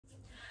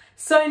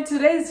So in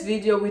today's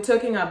video, we're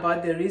talking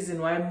about the reason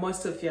why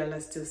most of y'all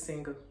are still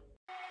single.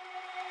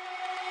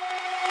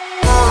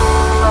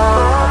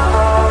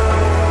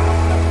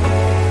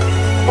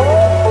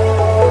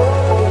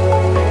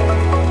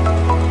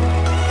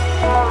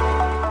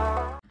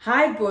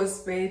 Hi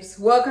boss babes,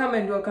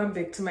 welcome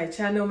back to my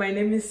channel. My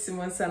name is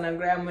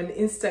simonesanangurai. I'm on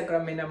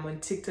Instagram and I'm on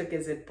TikTok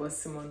as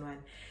 @bosssimone1.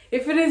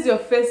 If it is your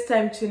first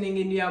time tuning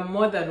in, you are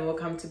more than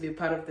welcome to be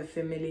part of the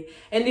family.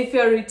 And if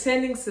you're a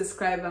returning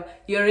subscriber,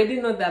 you already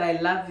know that I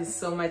love you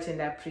so much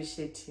and I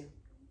appreciate you.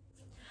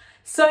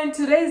 So in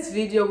today's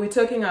video, we're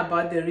talking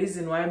about the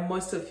reason why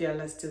most of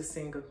y'all are still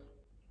single.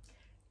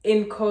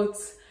 In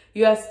quotes,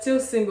 you are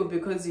still single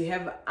because you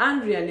have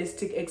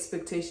unrealistic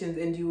expectations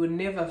and you will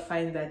never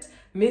find that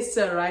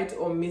Mr. Right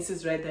or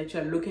Mrs. Right that you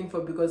are looking for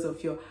because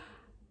of your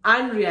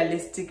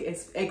unrealistic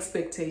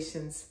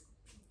expectations.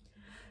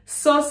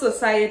 So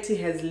society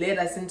has led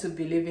us into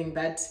believing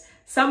that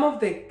some of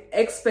the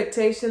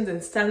expectations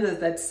and standards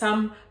that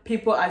some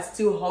people are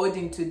still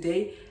holding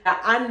today are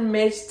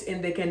unmatched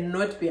and they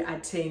cannot be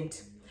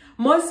attained.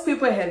 Most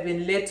people have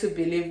been led to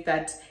believe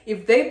that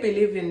if they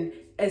believe in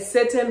a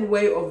certain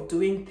way of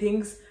doing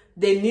things,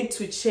 they need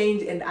to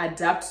change and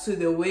adapt to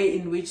the way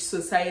in which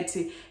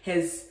society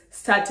has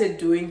started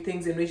doing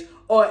things,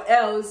 or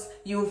else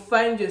you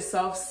find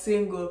yourself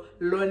single,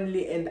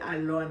 lonely, and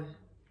alone.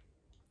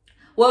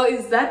 Well,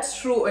 is that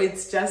true, or it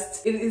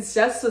is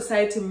just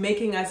society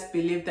making us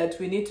believe that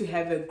we need to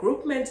have a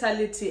group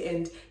mentality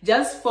and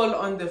just fall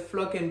on the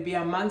flock and be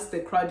amongst the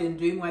crowd and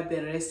doing what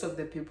the rest of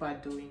the people are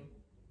doing?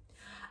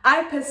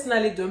 I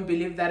personally don't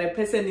believe that a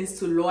person needs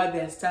to lower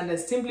their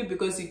standards simply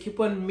because you keep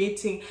on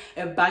meeting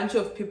a bunch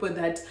of people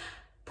that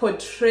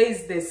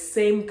portrays the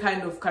same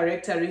kind of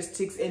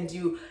characteristics and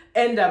you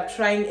end up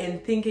trying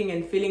and thinking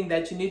and feeling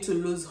that you need to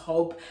lose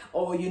hope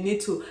or you need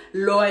to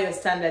lower your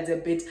standards a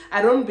bit.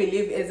 I don't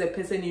believe as a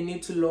person you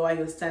need to lower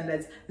your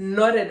standards,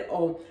 not at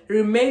all.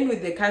 Remain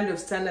with the kind of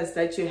standards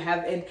that you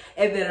have, and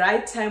at the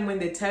right time, when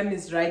the time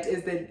is right,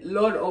 as the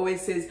Lord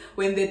always says,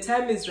 when the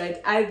time is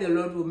right, I, the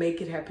Lord, will make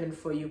it happen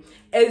for you.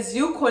 As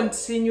you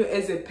continue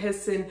as a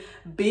person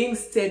being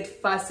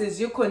steadfast,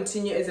 as you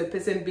continue as a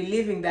person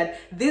believing that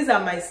these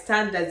are my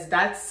standards,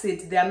 that's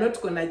it, they are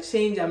not going to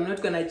change, I'm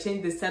not going to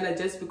change the standard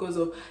just because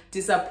of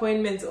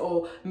disappointments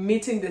or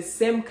meeting the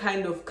same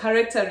kind of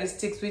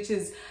characteristics which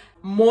is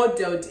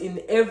modeled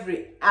in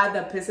every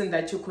other person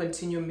that you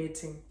continue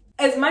meeting.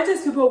 As much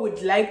as people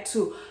would like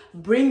to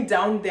bring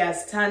down their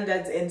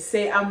standards and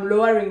say, I'm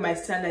lowering my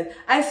standards,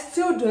 I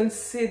still don't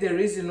see the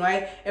reason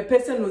why a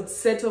person would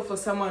settle for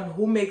someone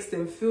who makes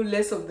them feel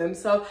less of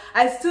themselves.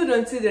 I still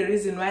don't see the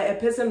reason why a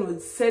person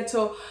would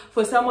settle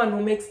for someone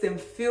who makes them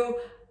feel,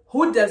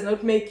 who does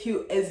not make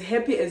you as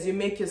happy as you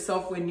make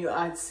yourself when you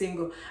are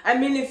single. I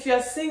mean, if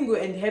you're single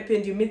and happy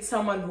and you meet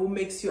someone who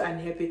makes you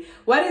unhappy,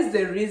 what is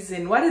the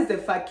reason? What is the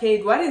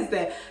facade? What is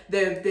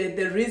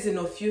the reason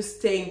of you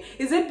staying?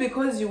 Is it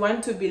because you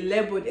want to be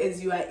labeled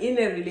as you are in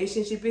a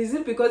relationship? Is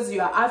it because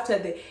you are after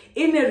the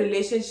inner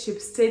relationship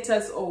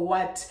status, or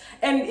what?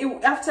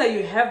 And after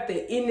you have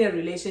the inner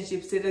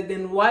relationship status,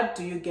 then what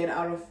do you get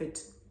out of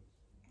it?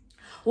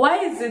 Why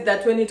is it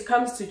that when it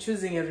comes to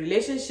choosing a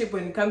relationship,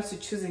 when it comes to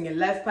choosing a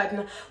life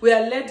partner, we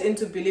are led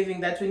into believing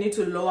that we need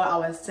to lower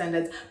our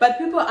standards? But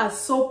people are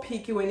so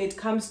picky when it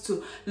comes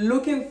to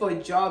looking for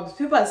jobs.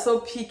 People are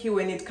so picky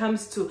when it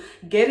comes to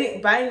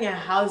buying a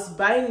house,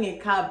 buying a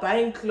car,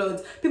 buying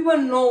clothes. People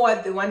know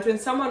what they want. When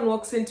someone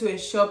walks into a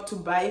shop to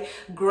buy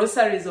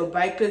groceries or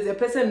buy clothes, the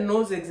person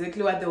knows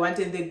exactly what they want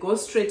and they go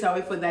straight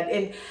away for that,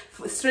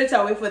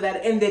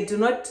 and they do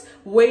not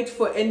wait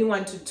for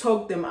anyone to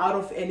talk them out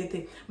of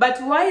anything. But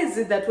why is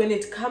it that when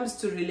it comes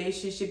to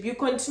relationship, you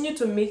continue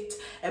to meet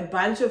a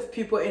bunch of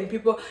people and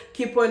people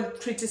keep on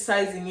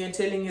criticizing you and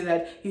telling you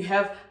that you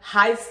have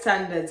high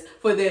standards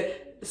for the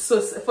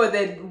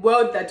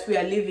world that we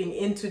are living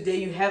in today?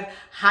 You have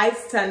high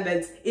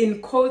standards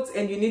in quotes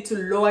and you need to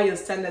lower your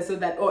standards so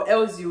that, or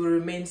else you will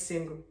remain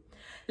single.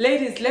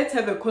 Ladies, let's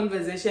have a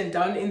conversation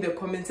down in the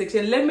comment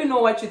section. Let me know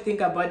what you think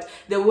about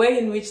the way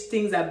in which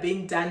things are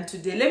being done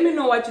today. Let me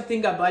know what you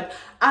think about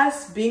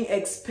us being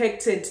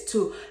expected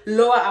to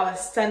lower our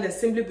standards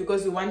simply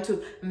because we want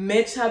to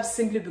match up,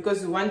 simply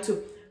because we want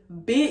to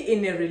be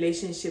in a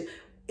relationship.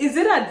 Is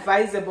it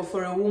advisable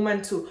for a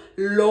woman to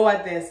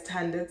lower their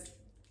standards?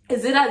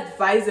 Is it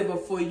advisable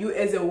for you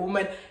as a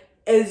woman?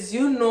 As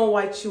you know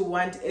what you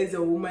want as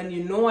a woman,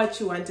 you know what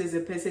you want as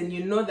a person,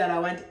 you know that I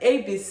want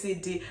A, B, C,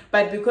 D,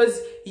 but because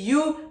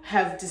you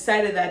have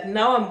decided that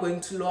now I'm going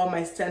to lower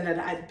my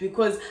standard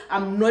because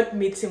I'm not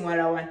meeting what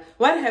I want.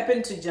 What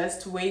happened to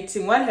just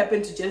waiting? What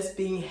happened to just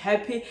being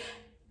happy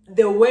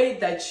the way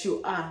that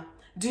you are?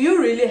 Do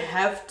you really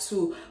have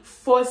to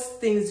force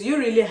things? Do you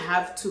really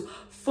have to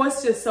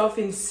force yourself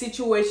in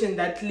situation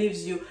that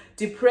leaves you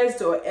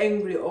depressed or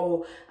angry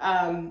or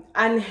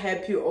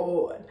unhappy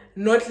or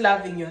not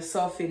loving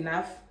yourself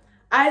enough?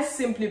 I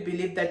simply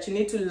believe that you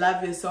need to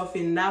love yourself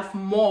enough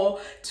more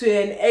to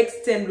an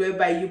extent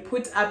whereby you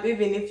put up,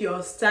 even if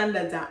your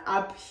standards are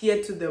up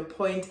here to the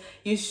point,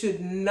 you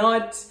should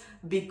not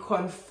be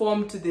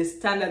conformed to the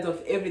standards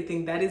of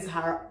everything that is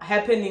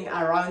happening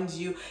around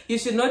you. You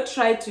should not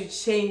try to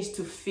change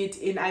to fit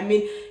in. I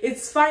mean,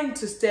 it's fine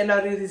to stand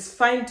out, it is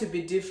fine to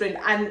be different,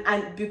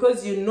 and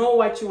because you know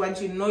what you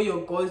want, you know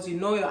your goals, you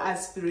know your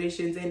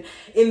aspirations, and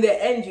in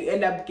the end you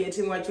end up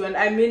getting what you want.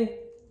 I mean,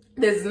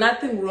 there's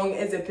nothing wrong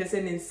as a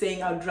person in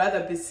saying I'd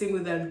rather be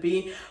single than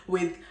being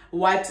with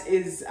what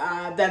is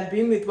than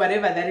being with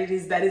whatever that it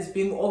is that is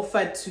being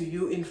offered to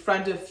you in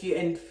front of you,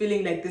 and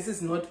feeling like this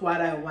is not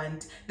what I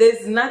want.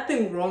 There's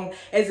nothing wrong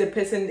as a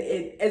person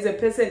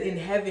in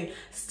having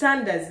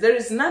standards. There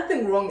is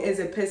nothing wrong as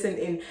a person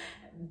in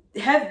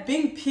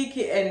being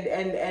picky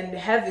and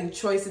having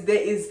choices.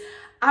 There is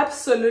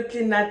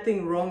absolutely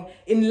nothing wrong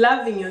in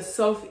loving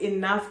yourself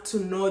enough to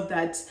know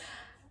that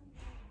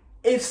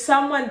if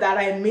someone that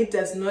I meet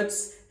does not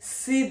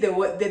see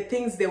the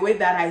things the way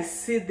that I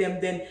see them,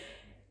 then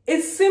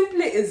it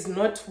simply is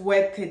not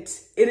worth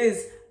it. It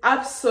is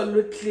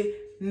absolutely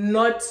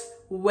not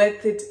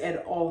worth it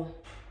at all.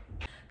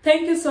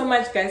 Thank you so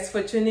much, guys,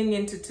 for tuning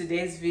into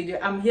today's video.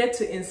 I'm here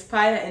to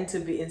inspire and to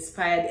be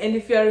inspired. And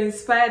if you are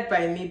inspired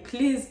by me,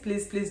 please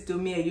do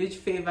me a huge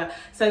favor.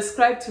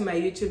 Subscribe to my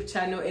YouTube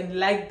channel and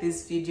like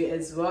this video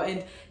as well.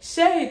 And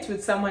share it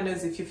with someone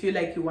else if you feel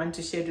like you want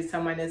to share it with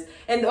someone else.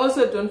 And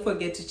also don't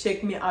forget to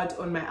check me out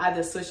on my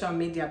other social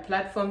media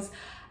platforms.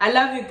 I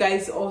love you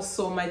guys all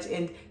so much,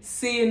 and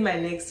see you in my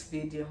next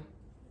video.